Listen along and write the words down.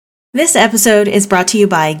This episode is brought to you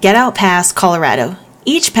by Get Out Pass Colorado.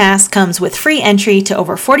 Each pass comes with free entry to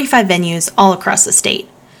over 45 venues all across the state,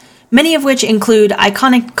 many of which include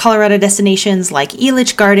iconic Colorado destinations like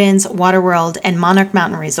Elitch Gardens, Waterworld, and Monarch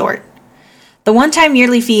Mountain Resort. The one-time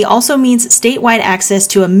yearly fee also means statewide access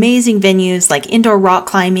to amazing venues like indoor rock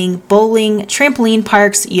climbing, bowling, trampoline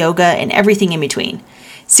parks, yoga, and everything in between.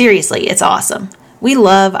 Seriously, it's awesome. We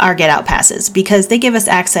love our Get Out passes because they give us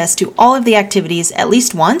access to all of the activities at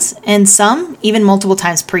least once, and some even multiple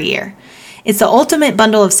times per year. It's the ultimate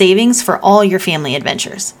bundle of savings for all your family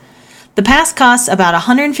adventures. The pass costs about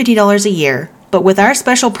 $150 a year, but with our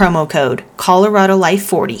special promo code,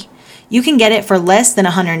 ColoradoLife40, you can get it for less than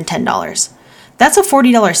 $110. That's a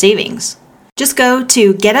 $40 savings. Just go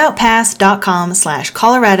to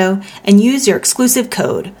getoutpass.com/Colorado and use your exclusive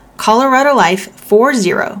code,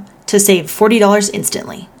 ColoradoLife40, to save $40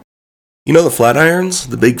 instantly. You know the Flatirons,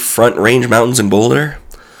 the big front range mountains in Boulder?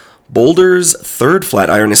 Boulder's third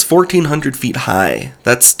Flatiron is 1,400 feet high.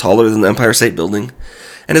 That's taller than the Empire State Building,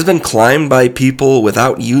 and has been climbed by people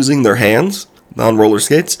without using their hands, on roller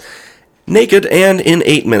skates, naked and in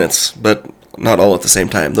 8 minutes, but not all at the same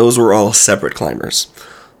time. Those were all separate climbers.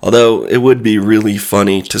 Although it would be really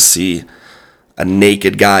funny to see a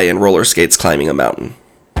naked guy in roller skates climbing a mountain.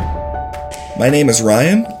 My name is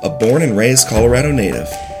Ryan, a born and raised Colorado native.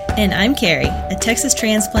 And I'm Carrie, a Texas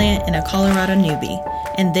transplant and a Colorado newbie.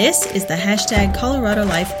 And this is the hashtag Colorado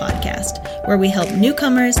Life podcast, where we help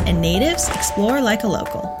newcomers and natives explore like a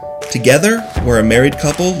local. Together, we're a married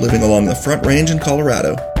couple living along the Front Range in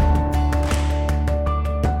Colorado.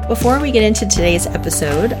 Before we get into today's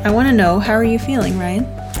episode, I want to know, how are you feeling, Ryan?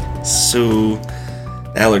 So,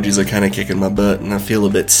 allergies are kind of kicking my butt, and I feel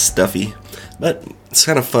a bit stuffy. But it's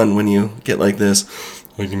kind of fun when you get like this.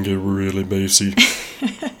 I can get really bassy.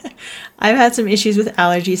 I've had some issues with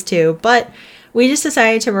allergies too, but we just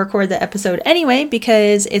decided to record the episode anyway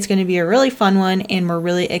because it's going to be a really fun one and we're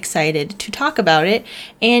really excited to talk about it.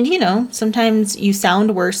 And, you know, sometimes you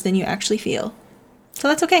sound worse than you actually feel. So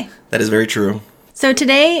that's okay. That is very true. So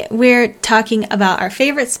today we're talking about our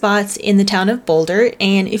favorite spots in the town of Boulder,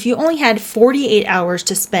 and if you only had 48 hours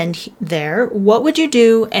to spend there, what would you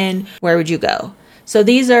do and where would you go? So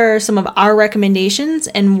these are some of our recommendations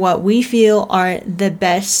and what we feel are the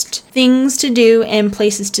best things to do and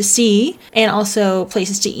places to see, and also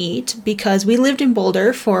places to eat, because we lived in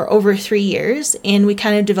Boulder for over 3 years and we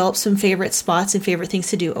kind of developed some favorite spots and favorite things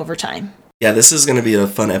to do over time. Yeah, this is going to be a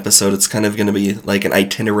fun episode. It's kind of going to be like an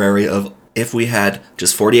itinerary of, if we had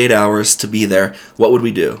just 48 hours to be there, what would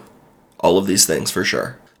we do? All of these things for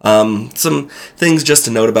sure. Some things just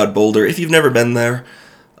to note about Boulder. If you've never been there,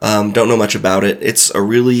 don't know much about it, it's a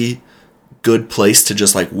really good place to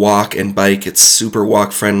just like walk and bike. It's super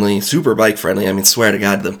walk friendly, super bike friendly. I mean, swear to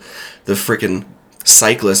God, the freaking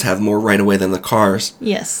cyclists have more right of way than the cars.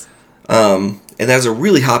 Yes. It has a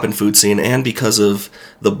really hoppin' food scene, and because of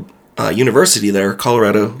the university there,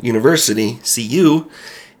 Colorado University, CU,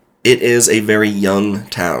 it is a very young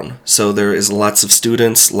town. So there is lots of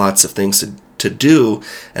students, lots of things to do,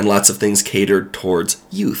 and lots of things catered towards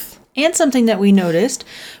youth. And something that we noticed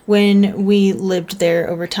when we lived there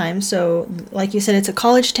over time. So, like you said, it's a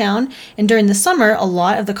college town, and during the summer, a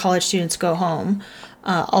lot of the college students go home,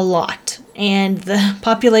 a lot. And the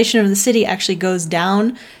population of the city actually goes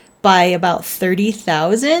down by about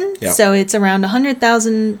 30,000. Yep. So it's around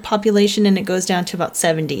 100,000 population, and it goes down to about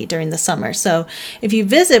 70 during the summer. So if you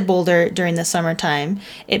visit Boulder during the summertime,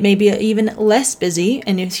 it may be even less busy.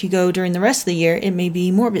 And if you go during the rest of the year, it may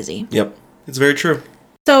be more busy. Yep, it's very true.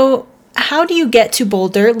 So how do you get to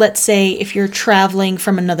Boulder? Let's say if you're traveling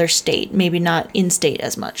from another state, maybe not in-state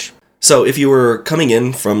as much. So if you were coming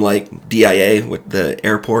in from like DIA with the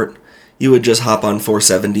airport, you would just hop on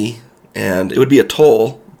 470, and it would be a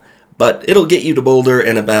toll, but it'll get you to Boulder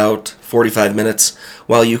in about 45 minutes,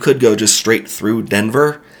 while you could go just straight through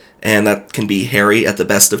Denver, and that can be hairy at the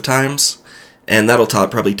best of times, and that'll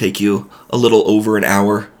probably take you a little over an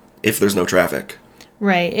hour if there's no traffic.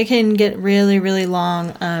 Right. It can get really, really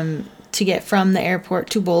long to get from the airport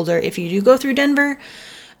to Boulder if you do go through Denver.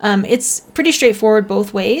 It's pretty straightforward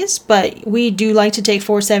both ways, but we do like to take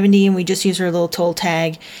 470, and we just use our little toll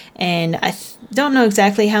tag, and I don't know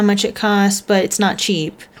exactly how much it costs, but it's not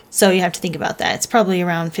cheap. So you have to think about that. It's probably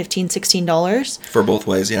around $15, $16. For both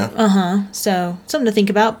ways, yeah. So something to think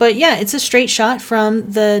about. But yeah, it's a straight shot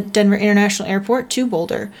from the Denver International Airport to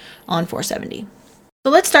Boulder on 470.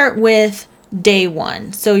 So let's start with day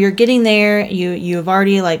one. So you're getting there. You've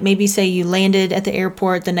already, like, maybe say you landed at the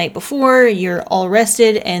airport the night before. You're all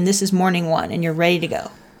rested, and this is morning one, and you're ready to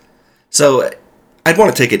go. So I'd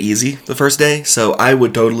want to take it easy the first day, so I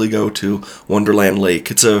would totally go to Wonderland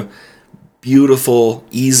Lake. It's a beautiful,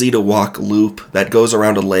 easy-to-walk loop that goes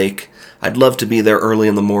around a lake. I'd love to be there early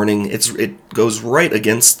in the morning. It goes right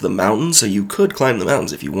against the mountain, so you could climb the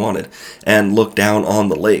mountains if you wanted, and look down on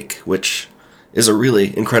the lake, which is a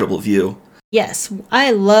really incredible view. Yes,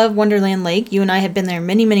 I love Wonderland Lake. You and I have been there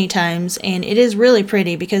many, many times, and it is really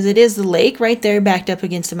pretty because it is the lake right there backed up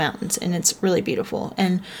against the mountains, and it's really beautiful.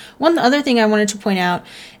 And one other thing I wanted to point out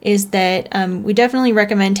is that we definitely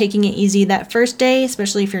recommend taking it easy that first day,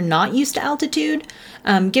 especially if you're not used to altitude.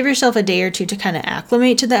 Give yourself a day or two to kind of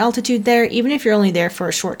acclimate to the altitude there, even if you're only there for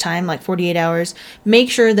a short time, like 48 hours.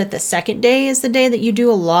 Make sure that the second day is the day that you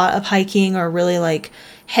do a lot of hiking or really like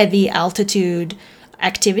heavy altitude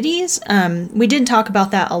activities. We did talk about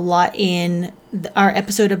that a lot in our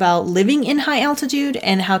episode about living in high altitude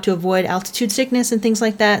and how to avoid altitude sickness and things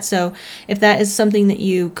like that. So if that is something that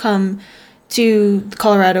you come to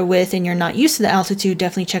Colorado with and you're not used to the altitude,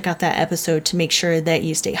 definitely check out that episode to make sure that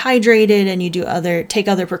you stay hydrated and you take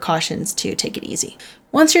other precautions to take it easy.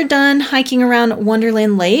 Once you're done hiking around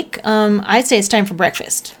Wonderland Lake, I'd say it's time for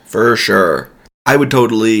breakfast. For sure. I would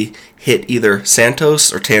totally hit either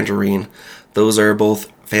Santos or Tangerine. Those are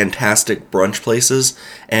both fantastic brunch places,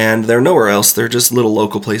 and they're nowhere else. They're just little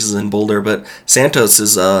local places in Boulder, but Santos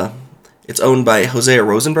is, it's owned by Hosea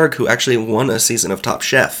Rosenberg, who actually won a season of Top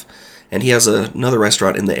Chef, and he has another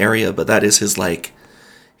restaurant in the area, but that is his brunch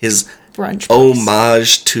place.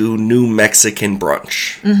 Homage to New Mexican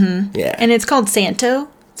brunch. Mm-hmm. Yeah. And it's called Santo.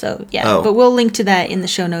 So, yeah, But we'll link to that in the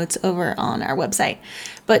show notes over on our website.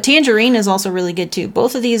 But Tangerine is also really good, too.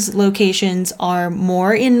 Both of these locations are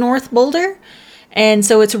more in North Boulder, and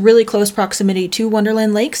so it's a really close proximity to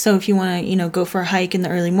Wonderland Lake. So if you want to, go for a hike in the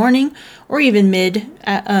early morning or even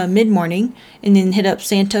mid-morning and then hit up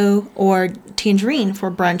Santo or Tangerine for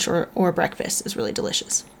brunch or breakfast is really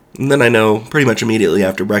delicious. And then I know pretty much immediately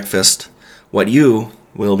after breakfast what you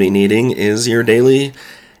will be needing is your daily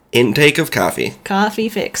intake of coffee. Coffee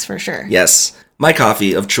fix, for sure. Yes. My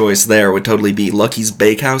coffee of choice there would totally be Lucky's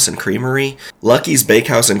Bakehouse and Creamery. Lucky's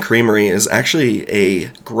Bakehouse and Creamery is actually a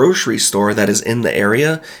grocery store that is in the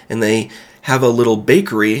area, and they have a little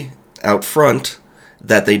bakery out front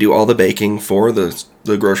that they do all the baking for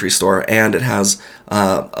the grocery store, and it has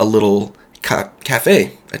a little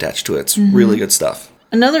cafe attached to it. It's really good stuff.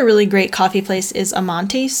 Another really great coffee place is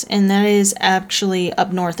Amantes, and that is actually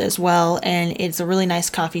up north as well, and it's a really nice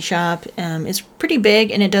coffee shop. It's pretty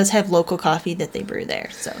big, and it does have local coffee that they brew there,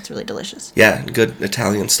 so it's really delicious. Yeah, good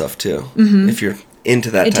Italian stuff, too, if you're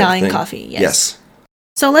into that Italian type of thing. coffee, yes.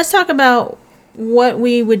 So let's talk about what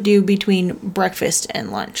we would do between breakfast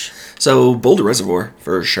and lunch. So, Boulder Reservoir,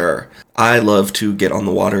 for sure. I love to get on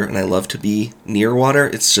the water, and I love to be near water.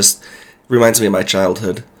 It's just reminds me of my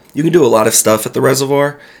childhood. You can do a lot of stuff at the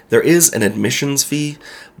reservoir. There is an admissions fee,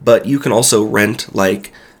 but you can also rent,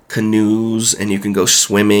 like, canoes, and you can go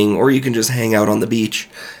swimming, or you can just hang out on the beach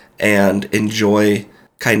and enjoy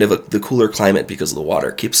kind of the cooler climate because the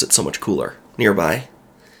water keeps it so much cooler nearby.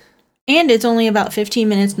 And it's only about 15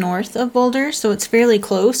 minutes north of Boulder, so it's fairly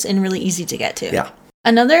close and really easy to get to. Yeah.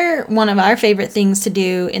 Another one of our favorite things to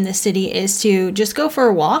do in the city is to just go for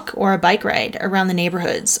a walk or a bike ride around the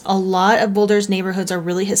neighborhoods. A lot of Boulder's neighborhoods are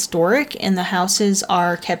really historic, and the houses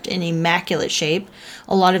are kept in immaculate shape.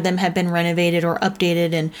 A lot of them have been renovated or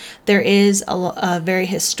updated, and there is a very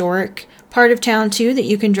historic part of town too that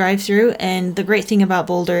you can drive through. And the great thing about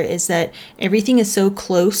Boulder is that everything is so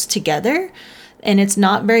close together, and it's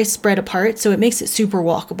not very spread apart, so it makes it super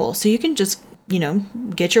walkable. So you can just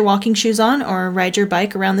get your walking shoes on or ride your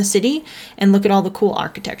bike around the city and look at all the cool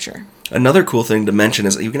architecture. Another cool thing to mention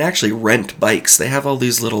is that you can actually rent bikes. They have all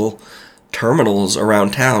these little terminals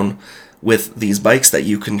around town with these bikes that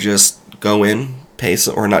you can just go in,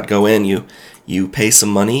 you pay some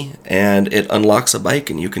money, and it unlocks a bike,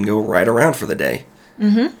 and you can go ride around for the day.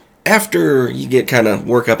 Mm-hmm. After you get kind of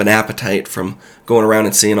work up an appetite from going around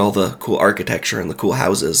and seeing all the cool architecture and the cool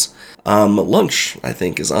houses, lunch, I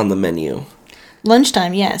think, is on the menu.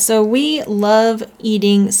 Lunchtime, yeah. So we love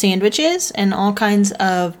eating sandwiches and all kinds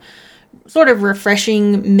of sort of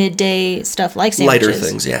refreshing midday stuff like sandwiches. Lighter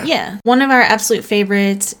things, yeah. Yeah. One of our absolute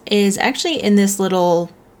favorites is actually in this little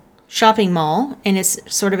shopping mall, and it's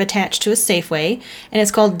sort of attached to a Safeway, and it's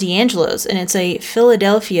called D'Angelo's, and it's a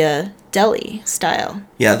Philadelphia deli style.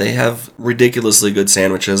 Yeah, they have ridiculously good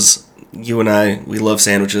sandwiches. You and I, we love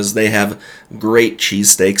sandwiches. They have great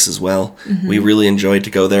cheesesteaks as well. Mm-hmm. We really enjoyed to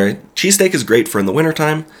go there. Cheesesteak is great for in the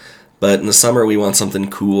wintertime, but in the summer we want something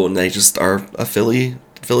cool, and they just are a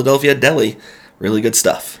Philadelphia deli. Really good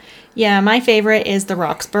stuff. Yeah, my favorite is the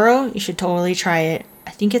Roxborough. You should totally try it.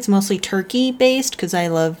 I think it's mostly turkey based because I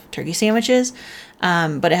love turkey sandwiches.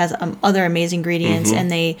 But it has other amazing ingredients,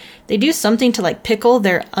 and they do something to like pickle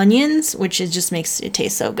their onions, which just makes it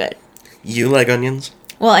taste so good. You like onions?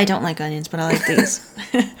 Well, I don't like onions, but I like these.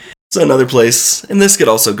 So another place, and this could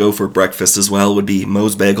also go for breakfast as well, would be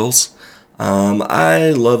Moe's Bagels.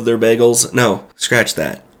 I love their bagels. No, scratch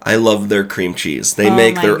that. I love their cream cheese. They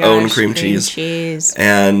make their own cream cheese.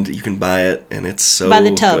 And you can buy it, and it's so By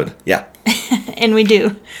the tub. good. Yeah. And we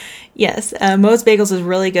do. Yes, Moe's Bagels is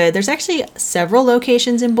really good. There's actually several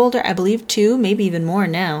locations in Boulder, I believe 2, maybe even more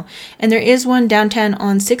now. And there is one downtown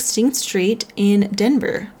on 16th Street in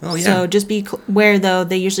Denver. Oh, yeah. So just be aware, though,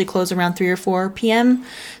 they usually close around 3 or 4 p.m.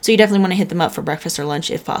 So you definitely want to hit them up for breakfast or lunch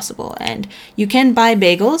if possible. And you can buy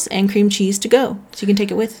bagels and cream cheese to go, so you can take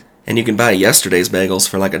it with. And you can buy yesterday's bagels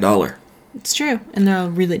for like $1. It's true, and they're all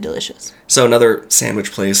really delicious. So another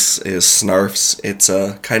sandwich place is Snarf's. It's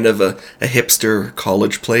a kind of a hipster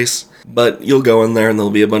college place. But you'll go in there and there'll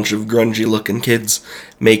be a bunch of grungy looking kids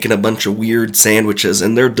making a bunch of weird sandwiches,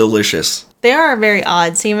 and they're delicious. They are very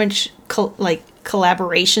odd sandwich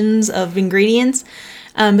collaborations of ingredients.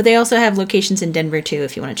 But they also have locations in Denver too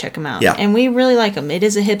if you want to check them out. Yeah. And we really like them. It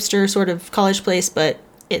is a hipster sort of college place, but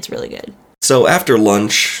it's really good. So after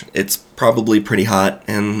lunch, it's probably pretty hot,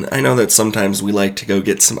 and I know that sometimes we like to go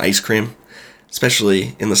get some ice cream,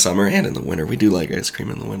 especially in the summer and in the winter. We do like ice cream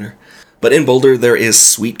in the winter. But in Boulder, there is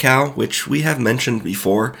Sweet Cow, which we have mentioned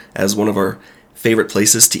before as one of our favorite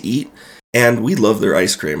places to eat, and we love their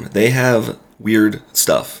ice cream. They have weird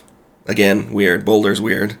stuff. Again, weird. Boulder's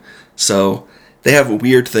weird. So they have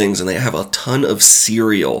weird things, and they have a ton of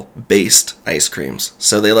cereal-based ice creams.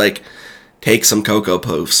 So they, like, take some Cocoa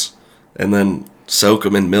Puffs and then soak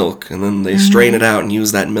them in milk, and then they strain it out and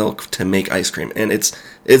use that milk to make ice cream. And it's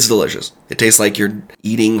delicious. It tastes like you're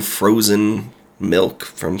eating frozen milk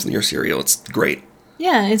from your cereal. It's great.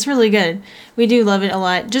 Yeah, it's really good. We do love it a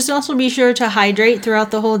lot. Just also be sure to hydrate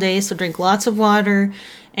throughout the whole day, so drink lots of water,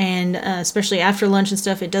 and especially after lunch and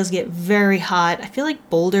stuff, it does get very hot. I feel like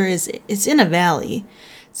Boulder it's in a valley,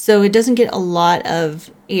 so it doesn't get a lot of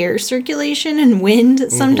air circulation and wind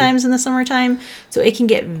sometimes in the summertime, so it can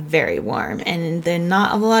get very warm, and then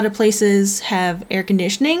not a lot of places have air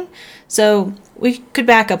conditioning. So we could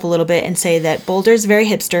back up a little bit and say that Boulder is very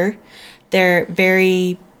hipster. They're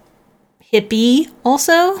very hippie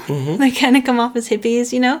also. They kind of come off as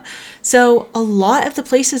hippies, you know? So a lot of the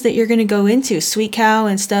places that you're going to go into, Sweet Cow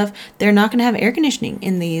and stuff, they're not going to have air conditioning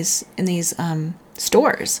in these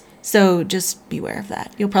stores. So just beware of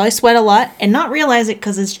that. You'll probably sweat a lot and not realize it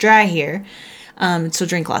because it's dry here. So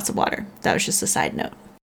drink lots of water. That was just a side note.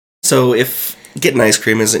 So if getting ice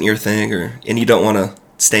cream isn't your thing, and you don't want to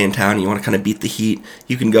stay in town and you want to kind of beat the heat,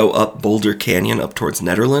 you can go up Boulder Canyon up towards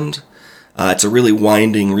Nederland. It's a really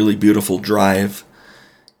winding, really beautiful drive.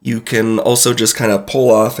 You can also just kind of pull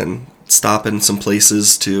off and stop in some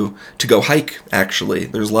places to go hike, actually.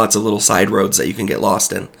 There's lots of little side roads that you can get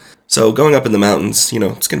lost in. So going up in the mountains,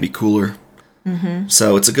 it's going to be cooler.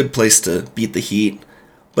 So it's a good place to beat the heat.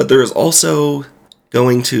 But there is also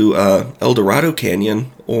going to El Dorado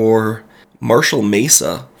Canyon or Marshall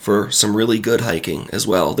Mesa for some really good hiking as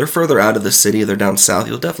well. They're further out of the city. They're down south.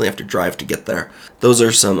 You'll definitely have to drive to get there. Those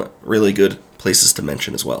are some really good places to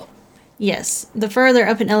mention as well. Yes. The further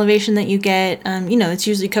up in elevation that you get, it's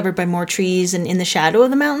usually covered by more trees and in the shadow of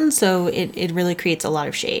the mountain, so it really creates a lot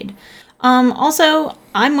of shade. Also,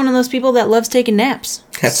 I'm one of those people that loves taking naps.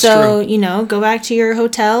 That's true. So, go back to your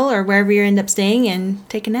hotel or wherever you end up staying and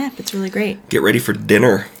take a nap. It's really great. Get ready for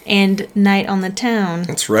dinner. And night on the town.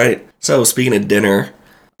 That's right. So, speaking of dinner,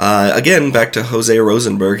 again, back to Jose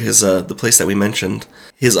Rosenberg, the place that we mentioned.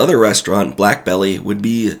 His other restaurant, Black Belly, would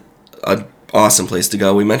be an awesome place to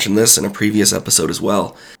go. We mentioned this in a previous episode as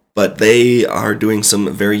well. But they are doing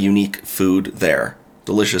some very unique food there.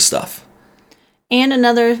 Delicious stuff. And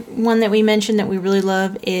another one that we mentioned that we really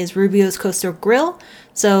love is Rubio's Coastal Grill.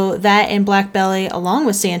 So that and Black Belly, along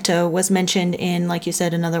with Santo, was mentioned in, like you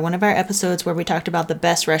said, another one of our episodes where we talked about the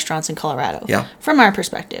best restaurants in Colorado. Yeah. From our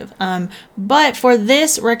perspective. But for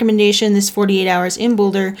this recommendation, this 48 hours in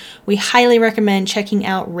Boulder, we highly recommend checking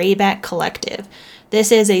out Rayback Collective.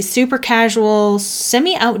 This is a super casual,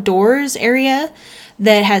 semi-outdoors area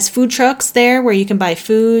that has food trucks there where you can buy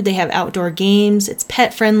food. They have outdoor games. It's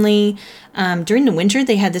pet friendly. During the winter,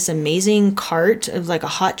 they had this amazing cart of like a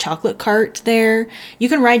hot chocolate cart there. You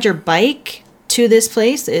can ride your bike to this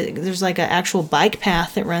place. There's like an actual bike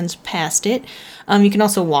path that runs past it. You can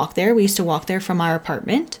also walk there. We used to walk there from our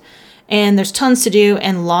apartment. And there's tons to do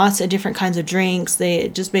and lots of different kinds of drinks. They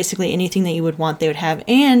just basically anything that you would want they would have.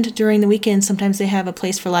 And during the weekend, sometimes they have a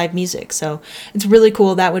place for live music. So it's really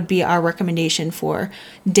cool. That would be our recommendation for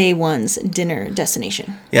day one's dinner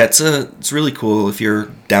destination. Yeah, it's really cool if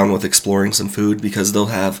you're down with exploring some food, because they'll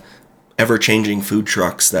have ever-changing food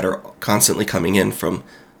trucks that are constantly coming in from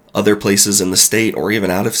other places in the state or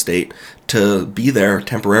even out of state to be there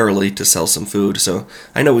temporarily to sell some food. So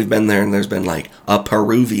I know we've been there and there's been like a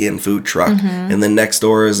Peruvian food truck, and then next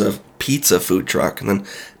door is a pizza food truck, and then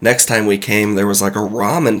next time we came there was like a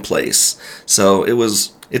ramen place. So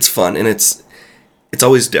it's fun, and it's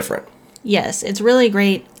always different. Yes, it's really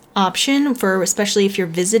great option for, especially if you're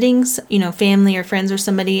visiting, family or friends or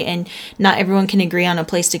somebody, and not everyone can agree on a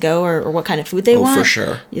place to go or what kind of food they want. Oh, for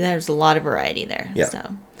sure. There's a lot of variety there. Yeah.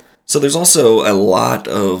 So there's also a lot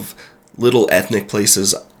of little ethnic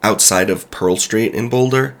places outside of Pearl Street in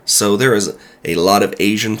Boulder. So there is a lot of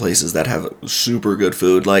Asian places that have super good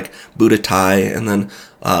food, like Buddha Thai, and then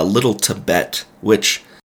Little Tibet, which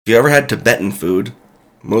if you ever had Tibetan food,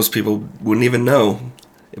 most people wouldn't even know,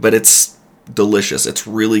 but it's delicious. It's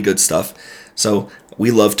really good stuff. So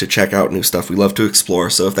we love to check out new stuff. We love to explore.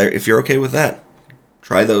 So if you're okay with that,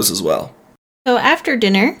 try those as well. So after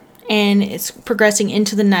dinner, and it's progressing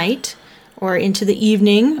into the night or into the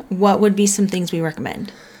evening, what would be some things we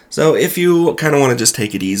recommend? So if you kind of want to just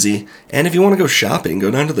take it easy, and if you want to go shopping,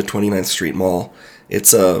 go down to the 29th Street Mall.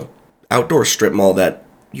 It's a outdoor strip mall that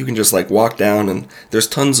you can just like walk down, and there's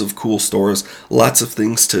tons of cool stores, lots of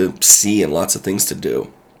things to see and lots of things to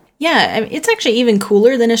do. Yeah, it's actually even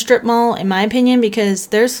cooler than a strip mall, in my opinion, because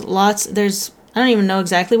I don't even know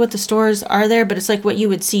exactly what the stores are there, but it's like what you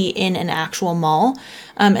would see in an actual mall.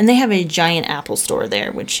 And they have a giant Apple store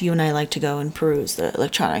there, which you and I like to go and peruse the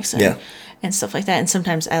electronics and stuff like that. And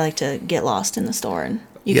sometimes I like to get lost in the store and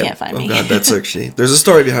you can't find me. Oh God, that's actually, there's a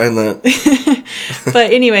story behind that.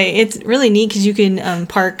 But anyway, it's really neat because you can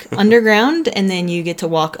park underground, and then you get to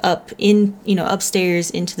walk up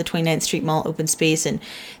upstairs into the 29th Street Mall open space. And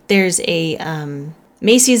there's a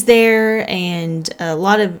Macy's there and a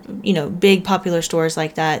lot of, big popular stores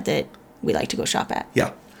like that we like to go shop at.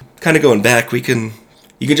 Yeah. Kind of going back, you can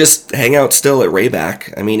just hang out still at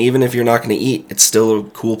Rayback. I mean, even if you're not going to eat, it's still a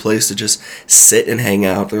cool place to just sit and hang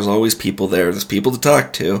out. There's always people there. There's people to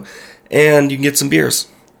talk to. And you can get some beers.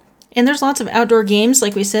 And there's lots of outdoor games,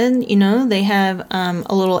 like we said. They have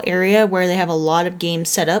a little area where they have a lot of games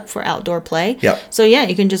set up for outdoor play. Yeah. So, yeah,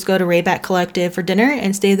 you can just go to Rayback Collective for dinner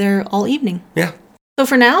and stay there all evening. Yeah. So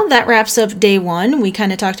for now, that wraps up day one. We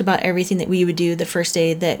kind of talked about everything that we would do the first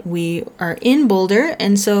day that we are in Boulder.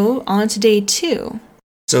 And so on to day two.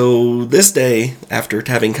 So this day, after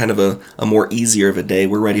having kind of a more easier of a day,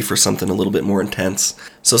 we're ready for something a little bit more intense.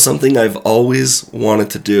 So something I've always wanted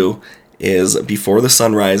to do is, before the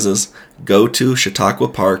sun rises, go to Chautauqua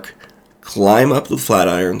Park, climb up the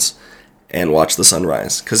Flatirons, and watch the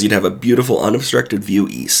sunrise, because you'd have a beautiful unobstructed view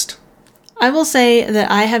east. I will say that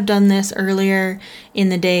I have done this earlier in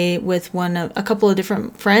the day with a couple of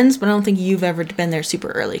different friends, but I don't think you've ever been there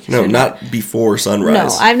super early. No, not before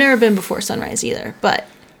sunrise. No, I've never been before sunrise either, but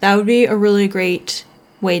that would be a really great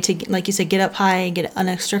way to, like you said, get up high, get an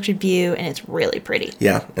unobstructed view, and it's really pretty.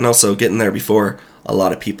 Yeah, and also getting there before a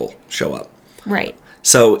lot of people show up. Right.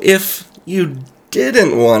 So if you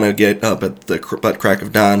didn't want to get up at the butt crack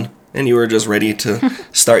of dawn and you were just ready to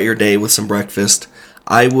start your day with some breakfast,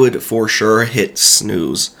 I would for sure hit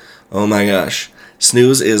Snooze. Oh my gosh.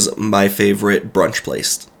 Snooze is my favorite brunch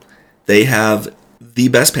place. They have the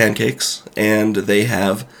best pancakes, and they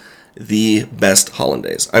have the best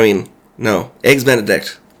hollandaise. I mean, no, Eggs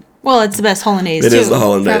Benedict. Well, it's the best hollandaise, too. It is the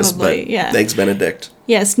hollandaise, probably, but yeah. Eggs Benedict.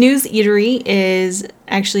 Yeah, Snooze Eatery is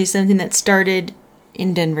actually something that started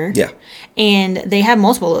in Denver. Yeah. And they have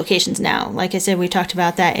multiple locations now. Like I said, we talked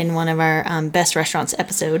about that in one of our best restaurants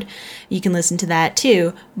episode. You can listen to that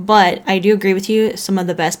too. But I do agree with you. Some of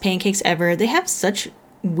the best pancakes ever. They have such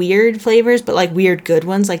weird flavors, but like weird good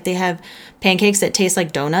ones. Like they have pancakes that taste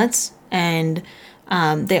like donuts, and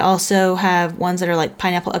they also have ones that are like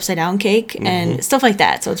pineapple upside down cake and stuff like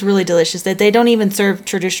that. So it's really delicious that they don't even serve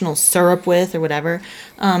traditional syrup with or whatever.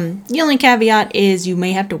 The only caveat is you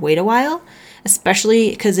may have to wait a while,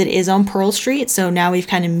 especially because it is on Pearl Street. So now we've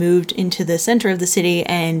kind of moved into the center of the city,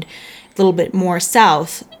 and a little bit more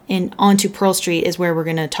south and onto Pearl Street is where we're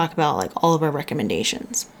going to talk about like all of our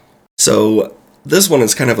recommendations. So this one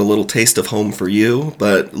is kind of a little taste of home for you,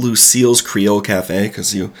 but Lucille's Creole Cafe,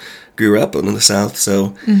 because you grew up in the South,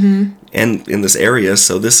 so and in this area,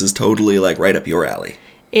 so this is totally like right up your alley.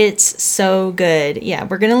 It's so good. Yeah,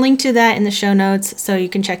 we're going to link to that in the show notes so you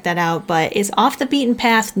can check that out, but it's off the beaten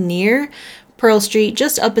path near Pearl Street,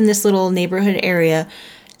 just up in this little neighborhood area.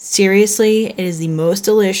 Seriously, it is the most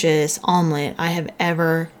delicious omelet I have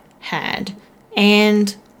ever had.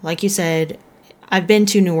 And like you said, I've been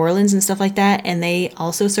to New Orleans and stuff like that, and they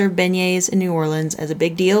also serve beignets in New Orleans as a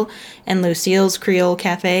big deal. And Lucille's Creole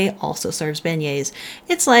Cafe also serves beignets.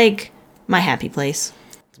 It's like my happy place.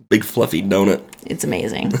 Big fluffy donut. It's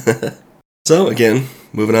amazing. So again,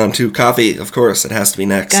 moving on to coffee. Of course, it has to be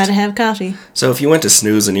next. Gotta have coffee. So if you went to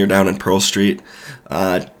Snooze and you're down in Pearl Street,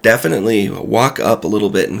 definitely walk up a little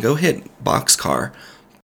bit and go hit Boxcar.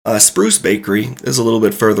 Spruce Bakery is a little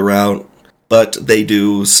bit further out, but they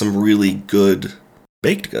do some really good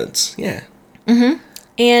baked goods. Yeah.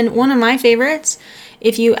 And one of my favorites,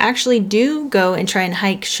 if you actually do go and try and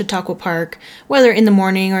hike Chautauqua Park, whether in the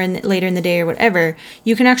morning or later in the day or whatever,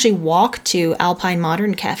 you can actually walk to Alpine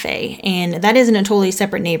Modern Cafe. And that is in a totally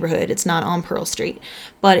separate neighborhood. It's not on Pearl Street.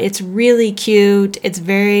 But it's really cute. It's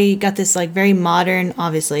got this like very modern,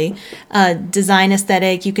 obviously, design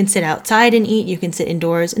aesthetic. You can sit outside and eat. You can sit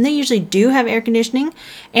indoors. And they usually do have air conditioning.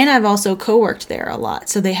 And I've also co-worked there a lot.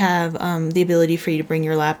 So they have the ability for you to bring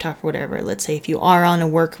your laptop or whatever. Let's say if you are on a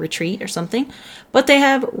work retreat or something. But they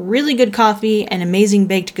have really good coffee and amazing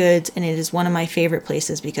baked goods, and it is one of my favorite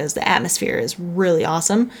places because the atmosphere is really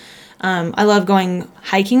awesome. I love going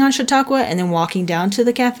hiking on Chautauqua and then walking down to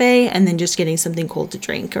the cafe and then just getting something cold to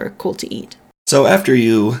drink or cold to eat. So after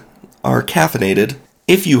you are caffeinated,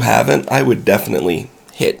 if you haven't, I would definitely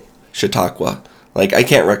hit Chautauqua. Like, I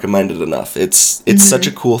can't recommend it enough. It's such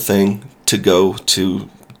a cool thing to go to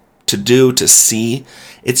do, to see.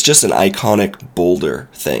 It's just an iconic Boulder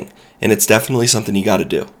thing. And it's definitely something you got to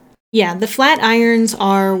do. Yeah, the flat irons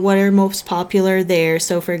are what are most popular there.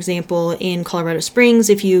 So, for example, in Colorado Springs,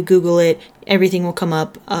 if you Google it, everything will come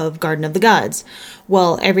up of Garden of the Gods.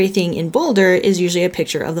 Well, everything in Boulder is usually a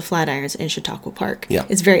picture of the flat irons in Chautauqua Park. Yeah.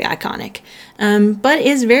 It's very iconic. But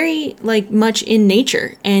it's very, much in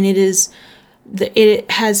nature. And it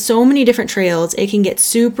has so many different trails. It can get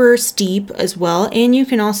super steep as well, and you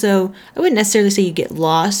can also, I wouldn't necessarily say you get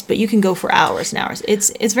lost, but you can go for hours and hours.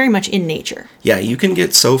 It's very much in nature. Yeah, you can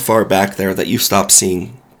get so far back there that you stop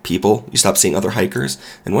seeing people, you stop seeing other hikers.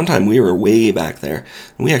 And one time we were way back there,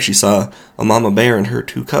 and we actually saw a mama bear and her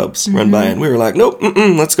 2 cubs run by, and we were like, nope,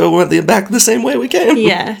 let's go back the same way we came.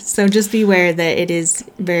 Yeah, so just beware that it is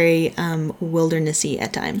very wildernessy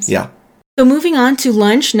at times. Yeah. So moving on to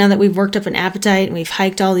lunch, now that we've worked up an appetite and we've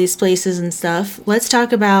hiked all these places and stuff, let's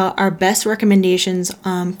talk about our best recommendations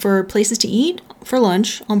for places to eat for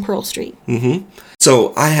lunch on Pearl Street.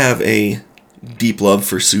 So I have a deep love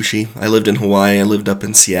for sushi. I lived in Hawaii, I lived up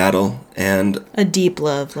in Seattle, and... A deep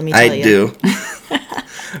love, let me tell you. I do.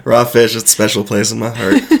 Raw fish, it's a special place in my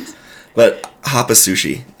heart. But Hapa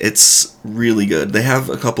Sushi, it's really good. They have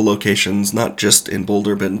a couple locations, not just in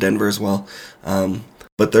Boulder, but in Denver as well.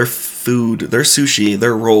 But their food, their sushi,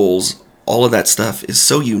 their rolls, all of that stuff is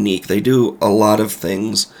so unique. They do a lot of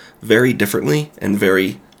things very differently and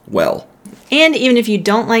very well. And even if you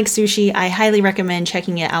don't like sushi, I highly recommend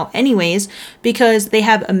checking it out anyways, because they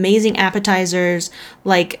have amazing appetizers,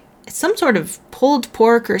 like some sort of pulled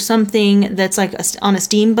pork or something that's like on a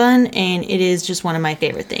steam bun, and it is just one of my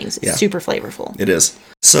favorite things. It's super flavorful. It is.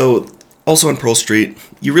 So, also on Pearl Street,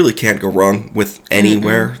 you really can't go wrong with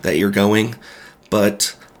anywhere that you're going.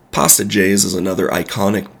 But Pasta J's is another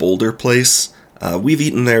iconic Boulder place. We've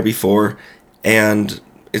eaten there before, and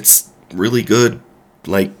it's really good.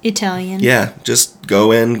 Like Italian. Yeah, just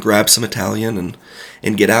go in, grab some Italian,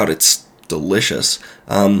 and get out. It's delicious.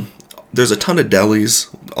 There's a ton of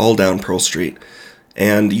delis all down Pearl Street,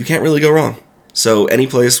 and you can't really go wrong. So any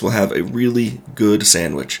place will have a really good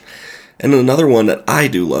sandwich. And another one that I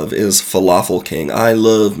do love is Falafel King. I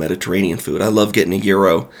love Mediterranean food. I love getting a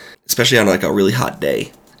gyro, especially on like a really hot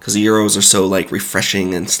day, because the gyros are so like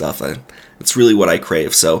refreshing and stuff. It's really what I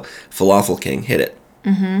crave. So Falafel King, hit it.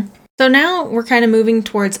 So now we're kind of moving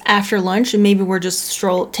towards after lunch, and maybe we're just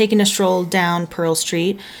taking a stroll down Pearl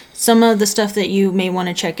Street. Some of the stuff that you may want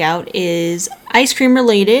to check out is ice cream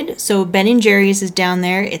related. So Ben & Jerry's is down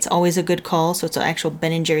there. It's always a good call. So it's an actual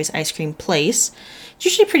Ben & Jerry's ice cream place. It's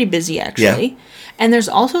usually pretty busy, actually. Yeah. And there's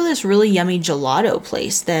also this really yummy gelato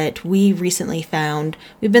place that we recently found.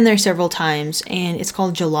 We've been there several times, and it's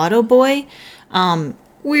called Gelato Boy.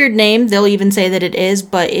 Weird name. They'll even say that it is,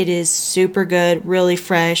 but it is super good, really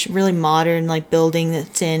fresh, really modern, like building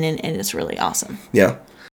that's in, and it's really awesome. Yeah.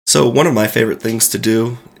 So one of my favorite things to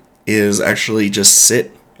do is actually just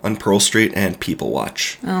sit on Pearl Street and people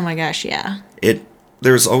watch. Oh my gosh, yeah.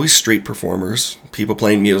 there's always street performers, people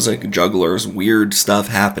playing music, jugglers, weird stuff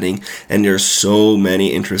happening, and there's so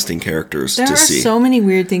many interesting characters to see. There are so many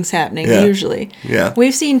weird things happening, usually. Yeah.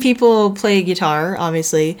 We've seen people play guitar,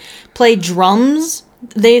 obviously, play drums.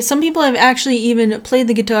 Some people have actually even played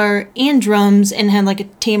the guitar and drums and had like a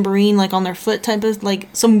tambourine like on their foot type of like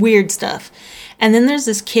some weird stuff. And then there's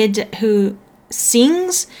this kid who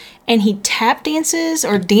sings and he tap dances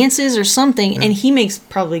or something, and he makes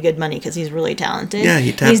probably good money because he's really talented. Yeah,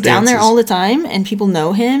 he tap He's down there dances. all the time, and people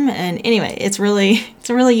know him. And anyway, it's a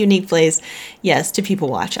really unique place. Yes, to people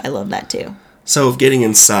watch. I love that too. So if getting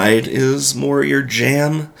inside is more your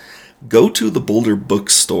jam, go to the Boulder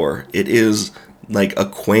Bookstore. It is like a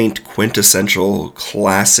quaint, quintessential,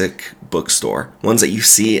 classic bookstore. Ones that you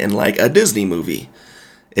see in like a Disney movie.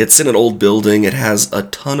 It's in an old building, it has a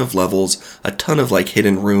ton of levels, a ton of like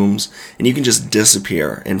hidden rooms, and you can just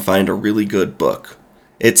disappear and find a really good book.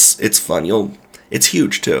 It's fun. It's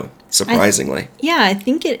huge too, surprisingly. I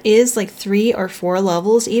think it is like 3 or 4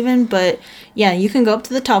 levels even, but yeah, you can go up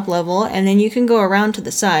to the top level and then you can go around to the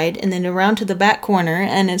side and then around to the back corner,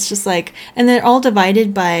 and it's just like, and they're all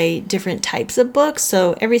divided by different types of books,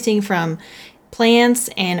 so everything from plants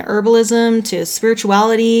and herbalism to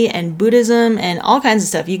spirituality and Buddhism and all kinds of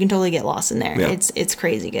stuff. You can totally get lost in there. Yeah. It's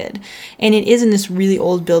crazy good. And it is in this really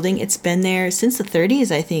old building. It's been there since the 30s,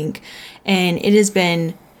 I think. And it has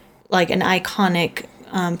been like an iconic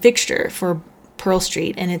fixture for Pearl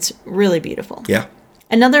Street, and it's really beautiful. Yeah.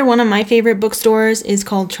 Another one of my favorite bookstores is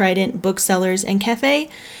called Trident Booksellers and Cafe,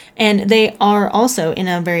 and they are also in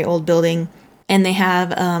a very old building. And they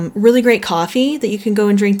have really great coffee that you can go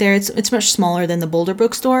and drink there. It's much smaller than the Boulder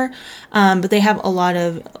Bookstore, but they have a lot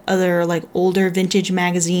of other like older vintage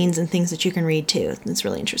magazines and things that you can read too. It's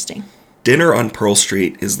really interesting. Dinner on Pearl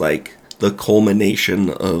Street is like the culmination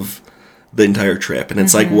of the entire trip, and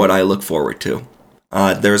it's like what I look forward to.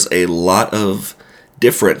 There's a lot of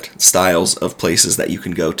different styles of places that you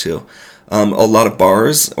can go to. A lot of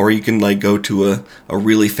bars, or you can like go to a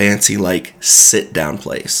really fancy like sit down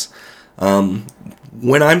place.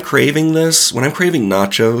 When I'm craving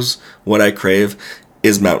nachos, what I crave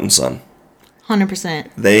is Mountain Sun.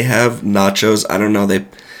 100%. They have nachos. I don't know.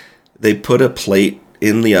 They put a plate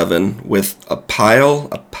in the oven with a pile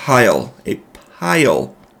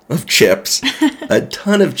of chips, a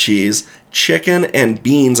ton of cheese, chicken, and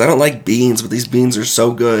beans. I don't like beans, but these beans are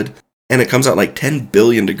so good. And it comes out like 10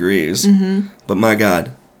 billion degrees. But my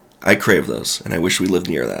God, I crave those, and I wish we lived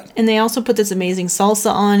near that. And they also put this amazing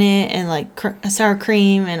salsa on it, and like sour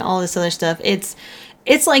cream, and all this other stuff. It's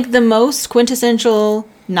like the most quintessential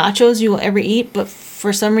nachos you will ever eat, but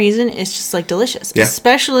for some reason, it's just like delicious. Yeah.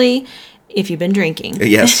 Especially if you've been drinking.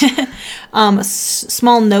 Yes.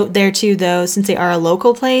 Small note there too, though, since they are a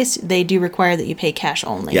local place, they do require that you pay cash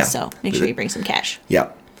only. Yeah. So make sure you bring some cash.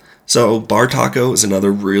 Yeah. So Bar Taco is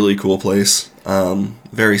another really cool place.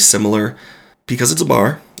 Very similar because it's a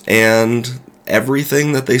bar. And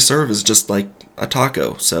everything that they serve is just like a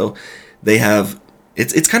taco. So they have,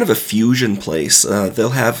 it's kind of a fusion place. They'll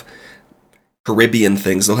have Caribbean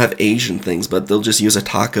things, they'll have Asian things, but they'll just use a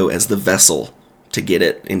taco as the vessel to get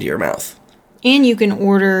it into your mouth. And you can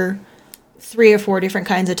order 3 or 4 different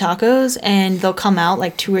kinds of tacos, and they'll come out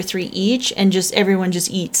like 2 or 3 each, and just everyone just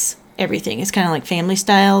eats everything. It's kind of like family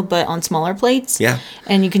style, but on smaller plates. Yeah.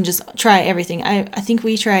 And you can just try everything. I think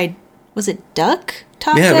we tried, was it duck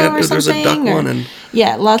taco or something? There's a duck one. And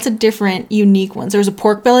yeah, lots of different unique ones. There was a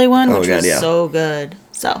pork belly one, which was yeah. so good.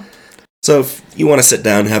 So if you want to sit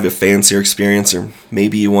down and have a fancier experience, or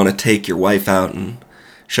maybe you want to take your wife out and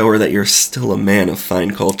show her that you're still a man of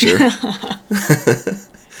fine culture,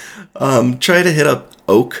 try to hit up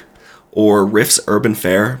Oak or Riff's Urban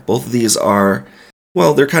Fare. Both of these are,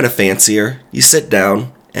 well, they're kind of fancier. You sit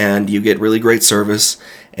down and you get really great service,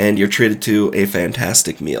 and you're treated to a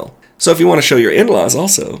fantastic meal. So if you want to show your in-laws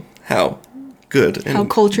also how good and how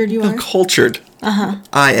cultured you are. How cultured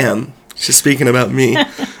I am. Just speaking about me.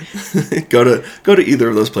 go to either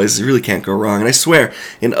of those places. You really can't go wrong. And I swear,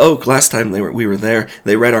 in Oak, last time we were there,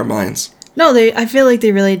 they read our minds. No, I feel like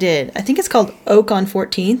they really did. I think it's called Oak on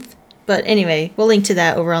 14th. But anyway, we'll link to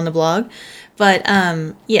that over on the blog. But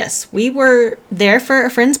yes, we were there for a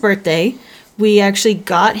friend's birthday. We actually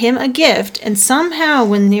got him a gift, and somehow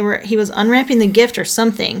when he was unwrapping the gift or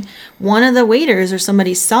something, one of the waiters or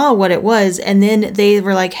somebody saw what it was, and then they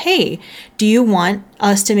were like, "Hey, do you want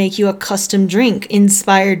us to make you a custom drink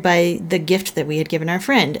inspired by the gift that we had given our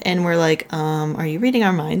friend?" And we're like, are you reading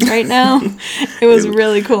our minds right now?" It was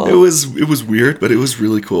really cool. It was weird, but it was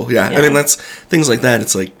really cool. Yeah. I mean, that's things like that.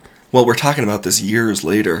 It's like, well, we're talking about this years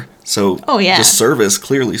later, so Oh, yeah. the service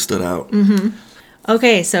clearly stood out. Mm-hmm.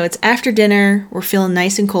 Okay, so it's after dinner. We're feeling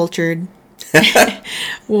nice and cultured.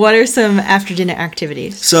 What are some after dinner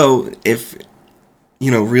activities? So, if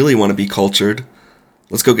you really want to be cultured,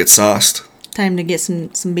 let's go get sauced. Time to get some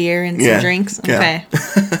beer and some drinks? Okay.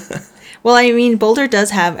 Yeah. Well, I mean, Boulder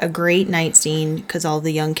does have a great night scene because all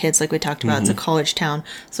the young kids, like we talked about, it's a college town.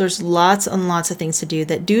 So there's lots and lots of things to do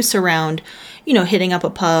that do surround, hitting up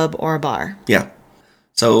a pub or a bar. Yeah.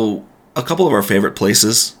 So a couple of our favorite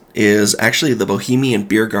places is actually the Bohemian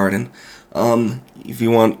Beer Garden. If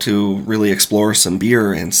you want to really explore some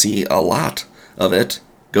beer and see a lot of it,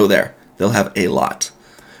 go there. They'll have a lot.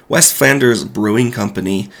 West Flanders Brewing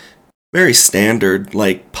Company, very standard,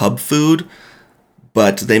 like pub food,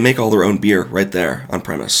 but they make all their own beer right there on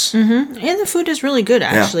premise. Mm-hmm. And the food is really good,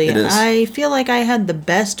 actually. Yeah, it is. I feel like I had the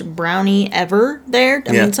best brownie ever there.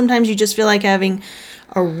 I mean, sometimes you just feel like having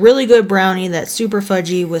a really good brownie that's super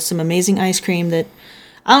fudgy with some amazing ice cream that,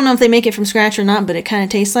 I don't know if they make it from scratch or not, but it kind of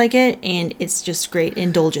tastes like it, and it's just great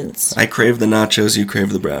indulgence. I crave the nachos, you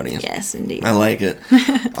crave the brownie. Yes, indeed. I like it.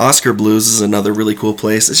 Oscar Blues is another really cool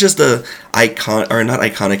place. It's just not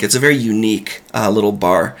iconic, it's a very unique little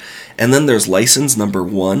bar. And then there's License Number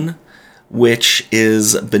 1, which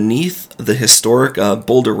is beneath the historic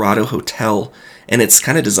Boulderado Hotel, and it's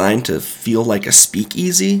kind of designed to feel like a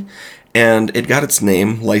speakeasy, and it got its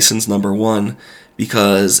name, License Number 1,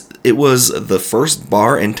 because it was the first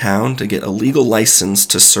bar in town to get a legal license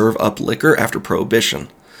to serve up liquor after Prohibition.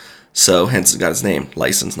 So, hence it got its name,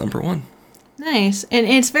 License Number 1. Nice. And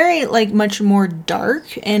it's very, much more dark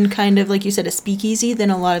and kind of, like you said, a speakeasy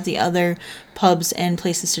than a lot of the other pubs and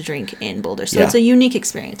places to drink in Boulder. So it's a unique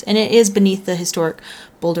experience. And it is beneath the historic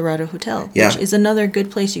Boulderado Hotel, which is another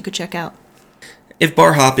good place you could check out. If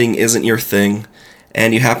bar hopping isn't your thing,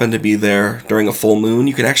 and you happen to be there during a full moon,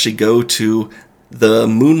 you can actually go to the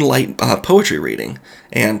Moonlight poetry reading,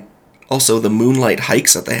 and also the Moonlight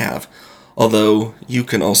hikes that they have. Although, you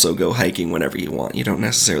can also go hiking whenever you want. You don't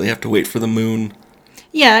necessarily have to wait for the moon.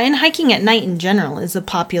 Yeah, and hiking at night in general is a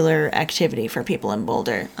popular activity for people in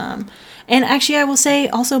Boulder. And actually, I will say,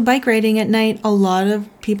 also bike riding at night, a lot of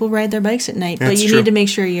people ride their bikes at night. That's but you true. need to make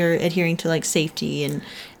sure you're adhering to, safety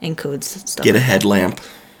and codes and stuff. Get a headlamp.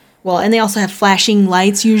 Well, and they also have flashing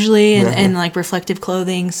lights usually and reflective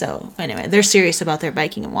clothing. So anyway, they're serious about their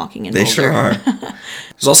biking and walking in Boulder. They sure are.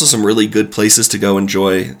 There's also some really good places to go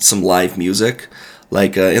enjoy some live music.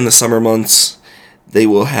 Like in the summer months, they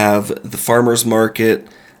will have the farmers market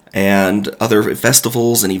and other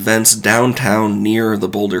festivals and events downtown near the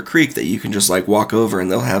Boulder Creek that you can just walk over,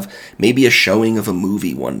 and they'll have maybe a showing of a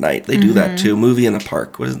movie one night. They do that too. Movie in a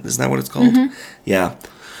park. Isn't that what it's called? Mm-hmm. Yeah.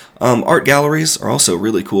 Art galleries are also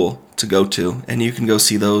really cool to go to, and you can go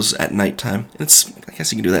see those at nighttime. I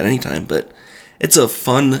guess you can do that anytime, but it's a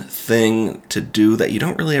fun thing to do that you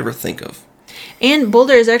don't really ever think of. And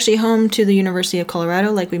Boulder is actually home to the University of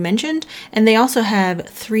Colorado, like we mentioned, and they also have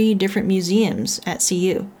 3 different museums at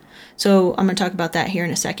CU. So I'm going to talk about that here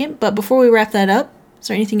in a second, but before we wrap that up, is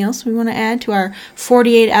there anything else we want to add to our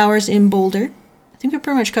 48 hours in Boulder? I think we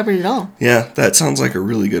pretty much covered it all. Yeah, that sounds like a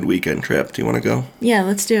really good weekend trip. Do you want to go? Yeah,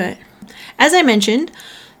 let's do it. As I mentioned,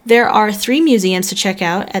 there are 3 museums to check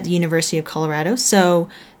out at the University of Colorado. So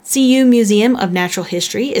CU Museum of Natural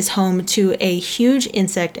History is home to a huge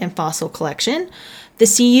insect and fossil collection. The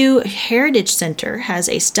CU Heritage Center has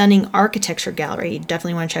a stunning architecture gallery. You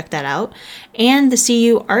definitely want to check that out. And the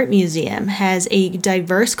CU Art Museum has a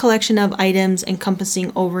diverse collection of items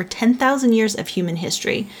encompassing over 10,000 years of human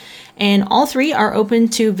history. And all 3 are open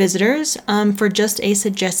to visitors for just a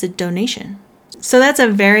suggested donation. So that's a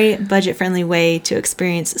very budget-friendly way to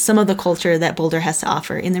experience some of the culture that Boulder has to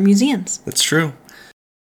offer in their museums. That's true.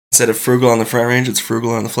 Instead of frugal on the Front Range, it's frugal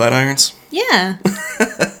on the Flatirons. Yeah.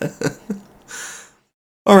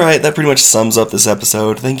 All right, that pretty much sums up this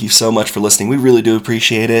episode. Thank you so much for listening. We really do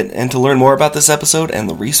appreciate it. And to learn more about this episode and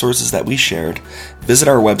the resources that we shared, visit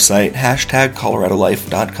our website,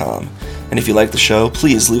 #ColoradoLife.com. And if you like the show,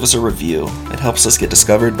 please leave us a review. It helps us get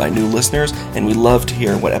discovered by new listeners, and we love to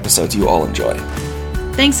hear what episodes you all enjoy.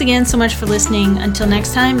 Thanks again so much for listening. Until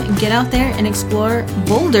next time, get out there and explore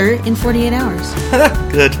Boulder in 48 hours.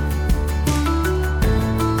 Good.